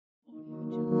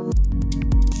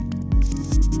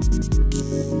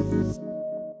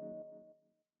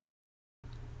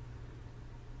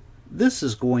This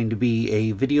is going to be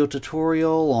a video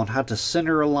tutorial on how to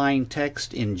center align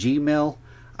text in Gmail.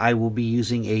 I will be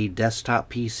using a desktop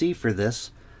PC for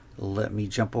this. Let me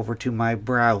jump over to my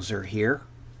browser here.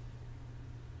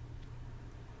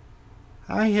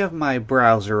 I have my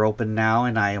browser open now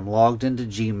and I am logged into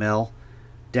Gmail.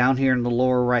 Down here in the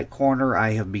lower right corner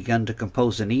I have begun to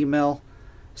compose an email.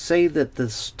 Say that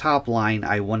this top line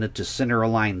I wanted to center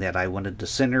align that. I wanted to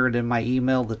center it in my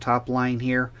email, the top line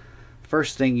here.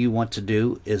 First thing you want to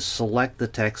do is select the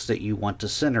text that you want to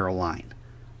center align.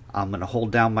 I'm going to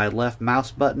hold down my left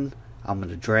mouse button. I'm going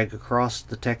to drag across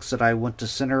the text that I want to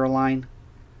center align.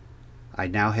 I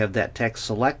now have that text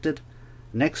selected.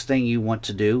 Next thing you want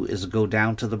to do is go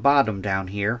down to the bottom down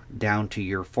here, down to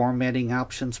your formatting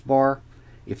options bar.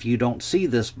 If you don't see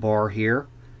this bar here,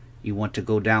 you want to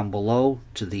go down below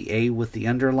to the A with the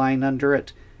underline under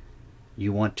it.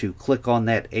 You want to click on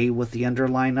that A with the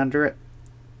underline under it.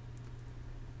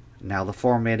 Now the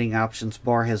formatting options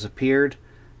bar has appeared.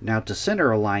 Now to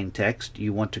center align text,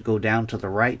 you want to go down to the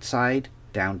right side,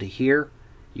 down to here.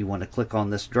 You want to click on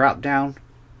this drop down,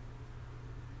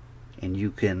 and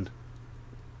you can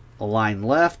align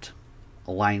left,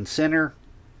 align center,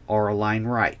 or align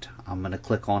right. I'm going to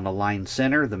click on align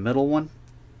center, the middle one.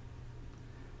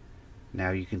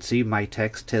 Now you can see my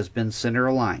text has been center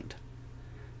aligned.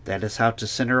 That is how to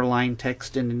center align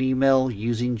text in an email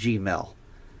using Gmail.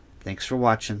 Thanks for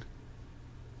watching.